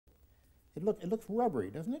It looks rubbery,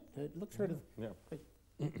 doesn't it? It looks sort of, Yeah. like,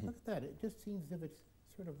 look at that. It just seems as if it's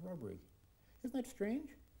sort of rubbery. Isn't that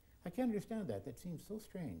strange? I can't understand that. That seems so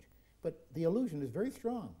strange. But the illusion is very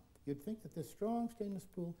strong. You'd think that this strong stainless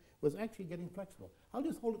spool was actually getting flexible. I'll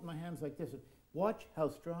just hold it in my hands like this. Watch how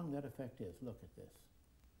strong that effect is. Look at this.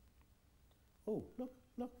 Oh, look,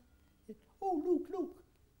 look. Oh, Luke.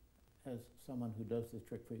 As someone who does this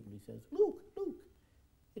trick frequently says, Luke.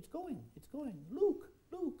 It's going. Luke.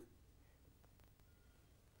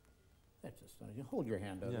 That's astonishing. Hold your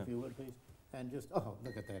hand out, if you would, please. And just, oh,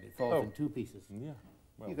 look at that. It falls in two pieces. Yeah.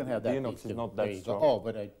 Well, you can have that the inox is not that strong. Oh,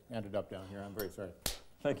 but I ended up down here. I'm very sorry.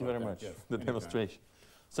 Thank you very much. Yes, the demonstration.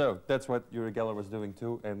 So that's what Uri Geller was doing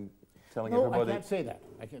too, and telling no, everybody. I can't say that.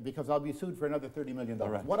 I can't, because I'll be sued for another $30 million.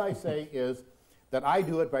 Right. What I say is that I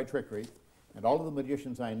do it by trickery, and all of the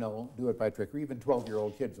magicians I know do it by trickery. Even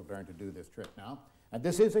 12-year-old kids have learned to do this trick now. And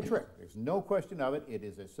this is a trick. There's no question of it. It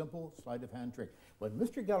is a simple sleight-of-hand trick. When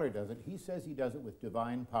Mr. Geller does it, he says he does it with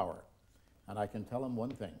divine power. And I can tell him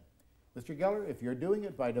one thing. Mr. Geller, if you're doing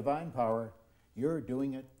it by divine power, you're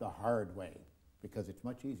doing it the hard way, because it's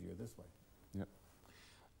much easier this way. Yeah.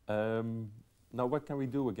 Now, what can we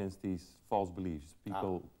do against these false beliefs?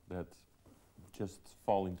 People that just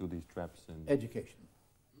fall into these traps. And education.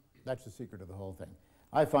 That's the secret of the whole thing.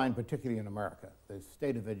 I find, particularly in America, the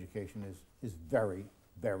state of education is very,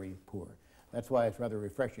 very poor. That's why it's rather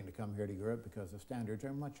refreshing to come here to Europe, because the standards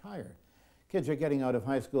are much higher. Kids are getting out of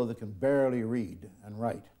high school that can barely read and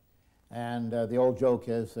write. And the old joke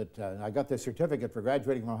is that I got this certificate for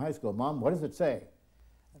graduating from high school. Mom, what does it say?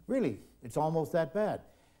 Really, it's almost that bad.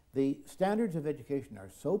 The standards of education are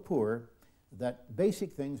so poor that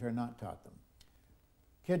basic things are not taught them.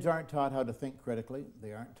 Kids aren't taught how to think critically.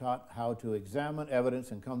 They aren't taught how to examine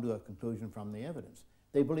evidence and come to a conclusion from the evidence.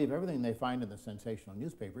 They believe everything they find in the sensational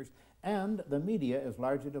newspapers, and the media is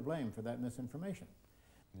largely to blame for that misinformation.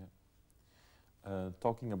 Yeah.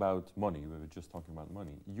 Talking about money, we were just talking about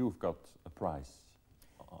money. You've got a prize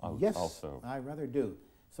yes, also. I rather do.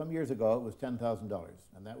 Some years ago, it was $10,000,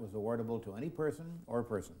 and that was awardable to any person or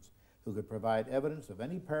persons who could provide evidence of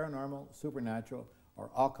any paranormal, supernatural, or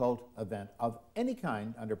occult event of any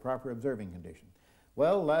kind under proper observing condition.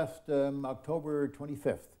 Well, last October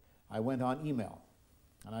 25th, I went on email,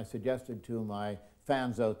 and I suggested to my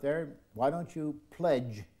fans out there, why don't you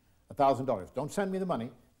pledge $1,000? Don't send me the money,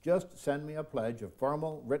 just send me a pledge, a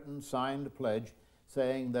formal, written, signed pledge,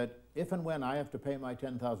 saying that if and when I have to pay my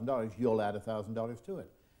 $10,000, you'll add $1,000 to it.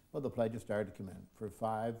 Well, the pledges started to come in for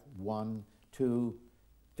 5, 1, 2,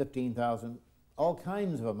 15,000, all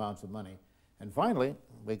kinds of amounts of money. And finally,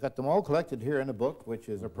 we got them all collected here in a book, which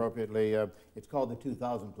is appropriately, it's called the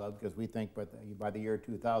 2000 Club, because we think by the year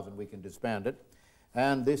 2000 we can disband it.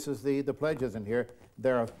 And this is the pledges in here.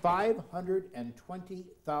 There are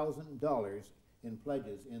 $520,000 in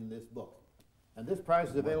pledges in this book. And this prize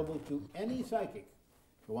is available to any psychic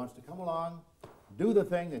who wants to come along, do the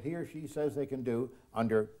thing that he or she says they can do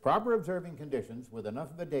under proper observing conditions with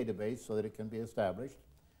enough of a database so that it can be established,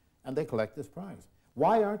 and they collect this prize.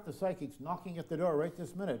 Why aren't the psychics knocking at the door right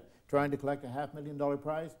this minute trying to collect a $500,000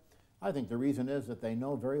 prize? I think the reason is that they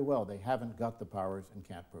know very well they haven't got the powers and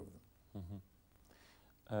can't prove them.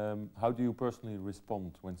 Mm-hmm. How do you personally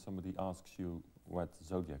respond when somebody asks you what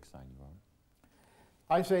zodiac sign you are?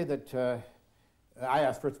 I say that, I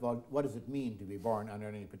ask first of all, what does it mean to be born under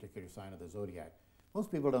any particular sign of the zodiac?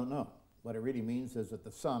 Most people don't know. What it really means is that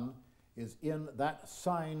the sun is in that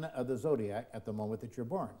sign of the zodiac at the moment that you're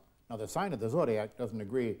born. Now, the sign of the zodiac doesn't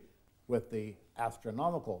agree with the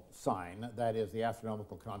astronomical sign, that is the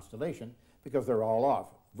astronomical constellation, because they're all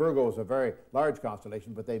off. Virgo is a very large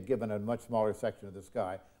constellation, but they've given a much smaller section of the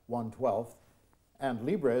sky, 1/12. And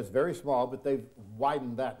Libra is very small, but they've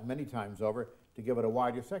widened that many times over to give it a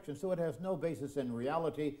wider section, so it has no basis in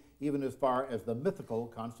reality, even as far as the mythical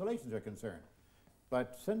constellations are concerned.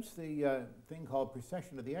 But since the thing called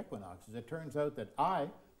precession of the equinoxes, it turns out that I,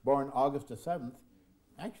 born August the 7th,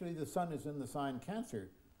 actually the sun is in the sign Cancer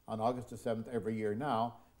on August the 7th every year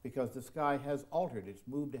now, because the sky has altered. It's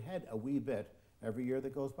moved ahead a wee bit every year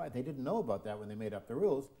that goes by. They didn't know about that when they made up the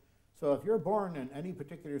rules. So if you're born in any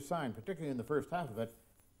particular sign, particularly in the first half of it,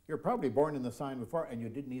 you're probably born in the sign before and you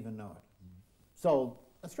didn't even know it. So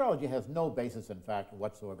astrology has no basis in fact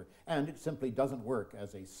whatsoever, and it simply doesn't work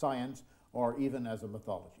as a science or even as a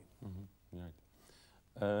mythology. Mm-hmm. Right.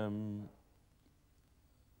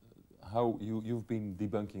 How you've been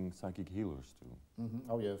debunking psychic healers too? Mm-hmm.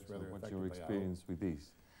 Oh yes, so rather what's effectively. your experience with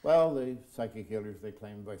these? Well, the psychic healers, they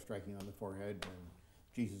claim by striking on the forehead and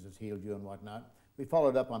Jesus has healed you and whatnot. We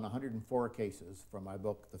followed up on 104 cases from my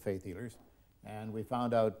book, The Faith Healers, and we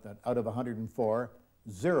found out that out of 104,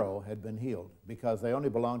 0 had been healed because they only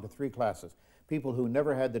belonged to 3 classes. People who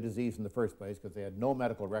never had the disease in the first place because they had no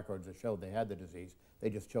medical records that showed they had the disease. They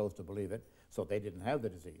just chose to believe it, so they didn't have the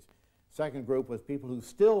disease. Second group was people who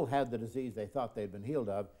still had the disease they thought they'd been healed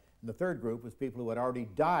of. And the third group was people who had already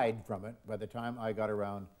died from it by the time I got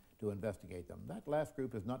around to investigate them. That last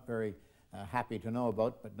group is not very happy to know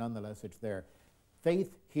about, but nonetheless it's there.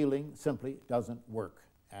 Faith healing simply doesn't work.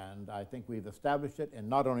 And I think we've established it in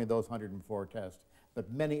not only those 104 tests, but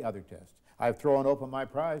many other tests. I've thrown open my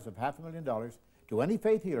prize of $500,000 to any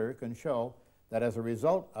faith healer who can show that as a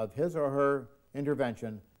result of his or her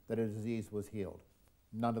intervention that a disease was healed.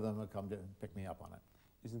 None of them have come to pick me up on it.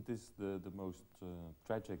 Isn't this the most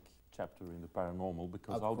tragic chapter in the paranormal?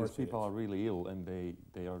 Because Of all these course it people is. are really ill and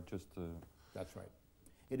they are just... That's right.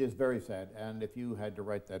 It is very sad, and if you had to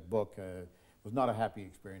write that book, it was not a happy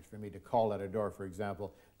experience for me to call at a door, for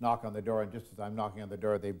example, knock on the door, and just as I'm knocking on the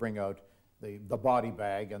door, they bring out the body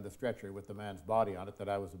bag and the stretcher with the man's body on it that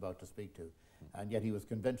I was about to speak to. And yet he was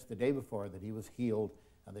convinced the day before that he was healed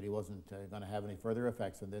and that he wasn't going to have any further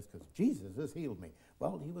effects in this because Jesus has healed me.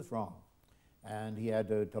 Well, he was wrong, and he had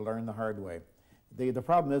to learn the hard way. The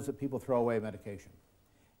problem is that people throw away medication.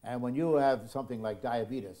 And when you have something like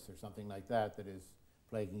diabetes or something like that that is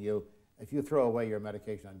plaguing you, if you throw away your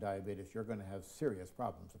medication on diabetes, you're going to have serious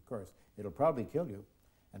problems, of course. It'll probably kill you.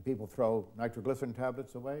 And people throw nitroglycerin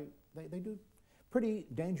tablets away. They do pretty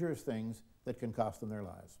dangerous things that can cost them their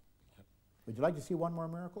lives. Yep. Would you like to see one more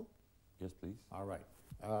miracle? Yes, please. All right.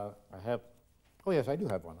 I have, oh yes, I do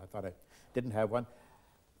have one. I thought I didn't have one.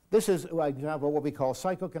 This is an example of what we call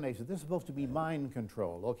psychokinesis. This is supposed to be mind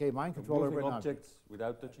control, okay? Mind control over Moving an object. objects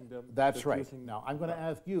without touching them. That's right. Now, I'm going to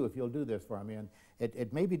ask you if you'll do this for me, and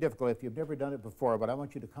it may be difficult if you've never done it before, but I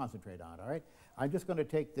want you to concentrate on it, all right? I'm just going to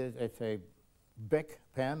take this, it's a Bic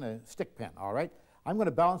pen, a stick pen, all right? I'm going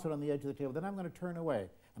to balance it on the edge of the table, then I'm going to turn away.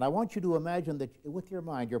 And I want you to imagine that with your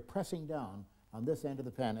mind, you're pressing down on this end of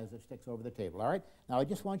the pen as it sticks over the table, all right? Now, I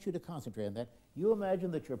just want you to concentrate on that. You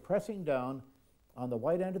imagine that you're pressing down on the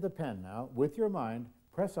white end of the pen now with your mind.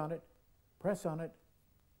 Press on it, press on it.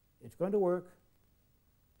 It's going to work.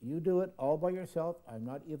 You do it all by yourself. I'm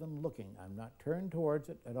not even looking. I'm not turned towards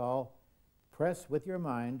it at all. Press with your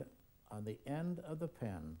mind on the end of the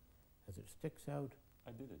pen as it sticks out.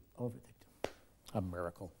 I did it. Over the a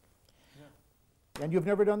miracle. Yeah. And you've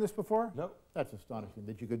never done this before? No. That's astonishing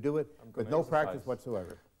that you could do it with no practice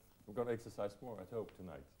whatsoever. I'm going to exercise more, I hope,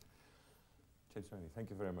 tonight. James Randi, thank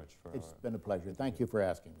you very much for... It's been a pleasure. Thank you for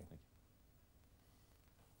asking me.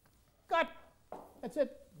 Cut! That's it.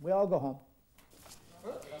 We all go home.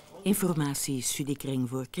 Informatie, studiekring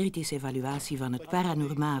voor kritische evaluatie van het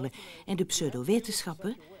paranormale en de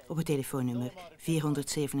pseudowetenschappen op het telefoonnummer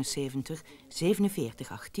 477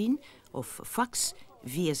 47 18 of fax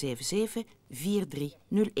 477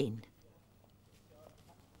 4301.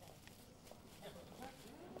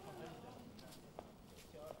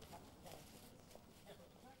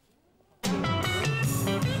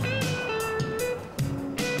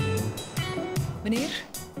 Meneer,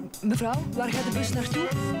 mevrouw, waar gaat de bus naartoe?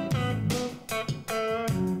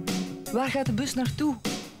 Waar gaat de bus naartoe?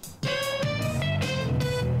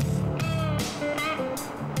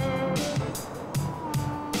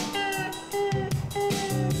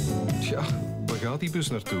 Tja, waar gaat die bus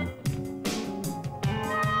naartoe?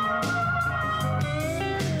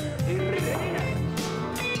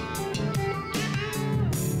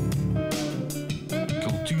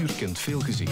 Cultuur kent veel gezichten.